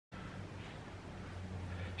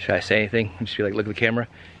Should I say anything? Just be like, look at the camera.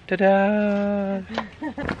 Ta-da!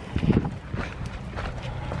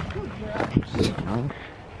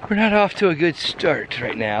 We're not off to a good start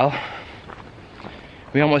right now.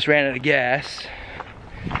 We almost ran out of gas.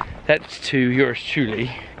 That's to yours truly.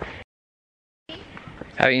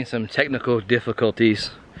 Having some technical difficulties.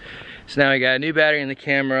 So now we got a new battery in the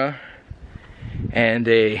camera and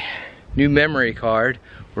a new memory card.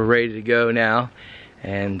 We're ready to go now.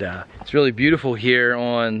 And it's really beautiful here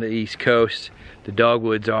on the East Coast. The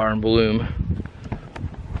dogwoods are in bloom.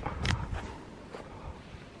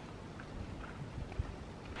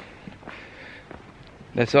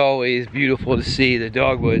 That's always beautiful to see, the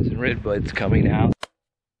dogwoods and redbuds coming out.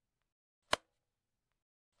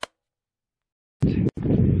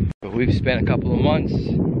 But we've spent a couple of months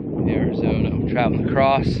in Arizona traveling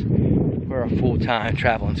across. We're a full-time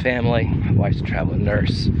traveling family. My wife's a traveling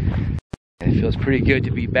nurse. And it feels pretty good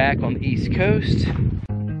to be back on the East Coast.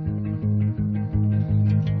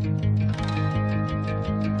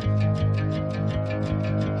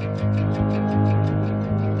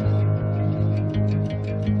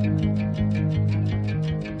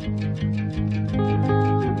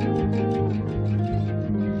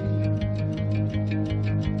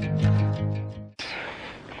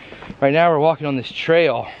 Right now we're walking on this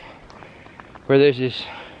trail where there's this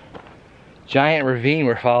giant ravine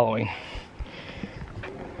we're following.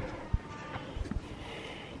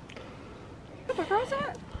 Across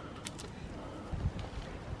that?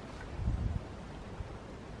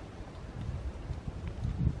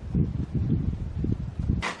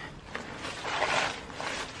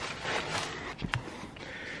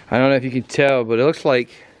 I don't know if you can tell, but it looks like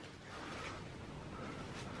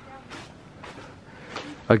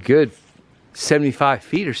a good 75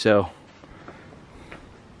 feet or so.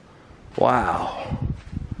 Wow.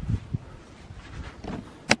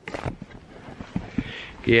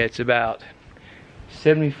 Yeah, it's about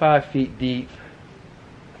 75 feet deep.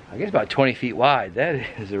 I guess about 20 feet wide. That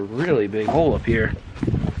is a really big hole up here.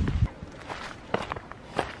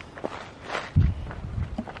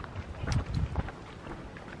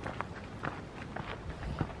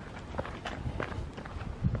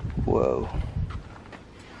 Whoa.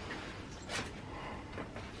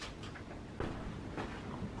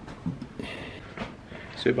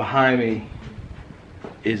 So behind me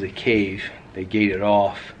is a cave. They gated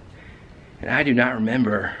off. And I do not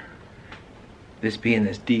remember this being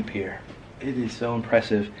this deep here. It is so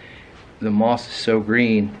impressive. The moss is so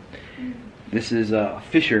green. This is a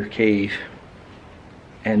fissure cave.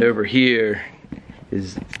 And over here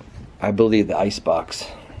is, I believe, the ice box.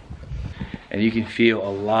 And you can feel a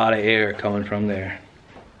lot of air coming from there.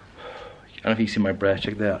 I don't know if you can see my breath,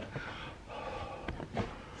 check that out.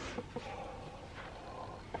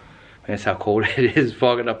 That's how cold it is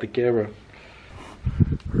fogging up the camera.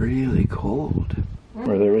 Really cold.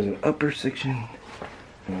 Where there was an upper section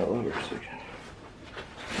and a lower section.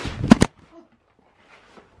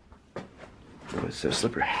 Oh, it's so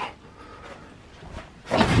slippery.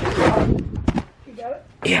 You got it?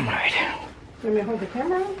 Yeah, I'm right. You want me to hold the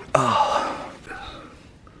camera on? Oh.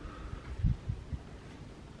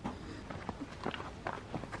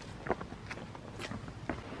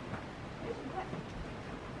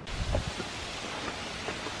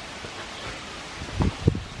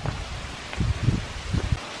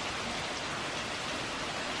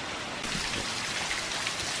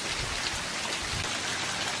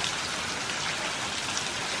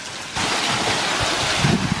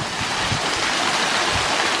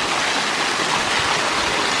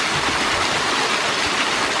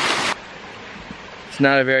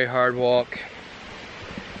 Not a very hard walk.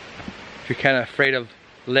 If you're kind of afraid of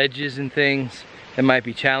ledges and things, it might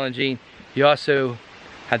be challenging. You also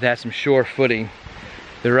have to have some sure footing.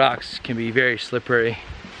 The rocks can be very slippery,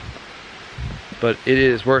 but it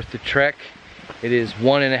is worth the trek. It is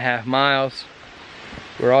 1.5 miles.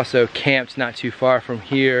 We're also camped not too far from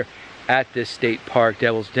here at this state park,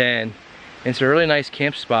 Devil's Den. And it's a really nice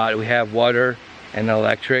camp spot. We have water and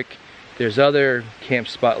electric. There's other camp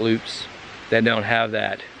spot loops that don't have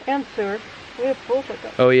that. And sewer. We have pool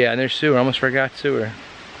pickup. Oh yeah, and there's sewer. I almost forgot sewer.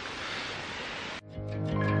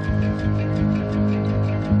 So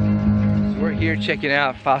we're here checking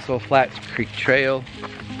out Fossil Flats Creek Trail.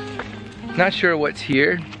 Not sure what's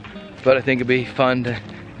here, but I think it'd be fun to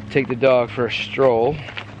take the dog for a stroll.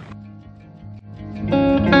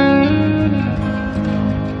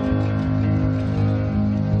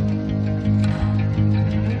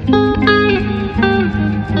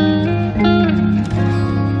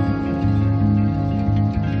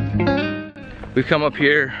 We come up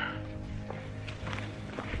here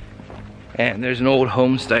and there's an old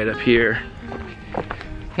homestead up here.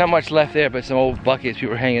 Not much left there, but some old buckets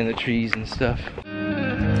people were hanging in the trees and stuff.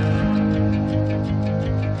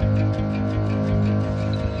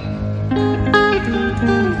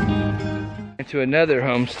 Into another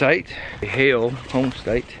home site, a Hale home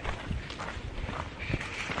site.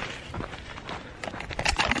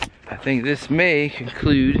 I think this may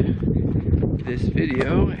conclude this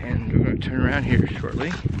video, and we're going to turn around here shortly.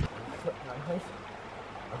 There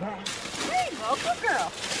you go, good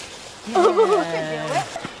girl. You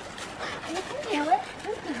can do it.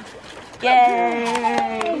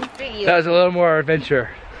 Yay! That was a little more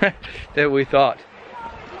adventure than we thought.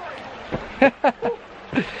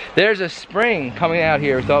 There's a spring coming out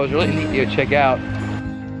here, so it was really neat to go check out.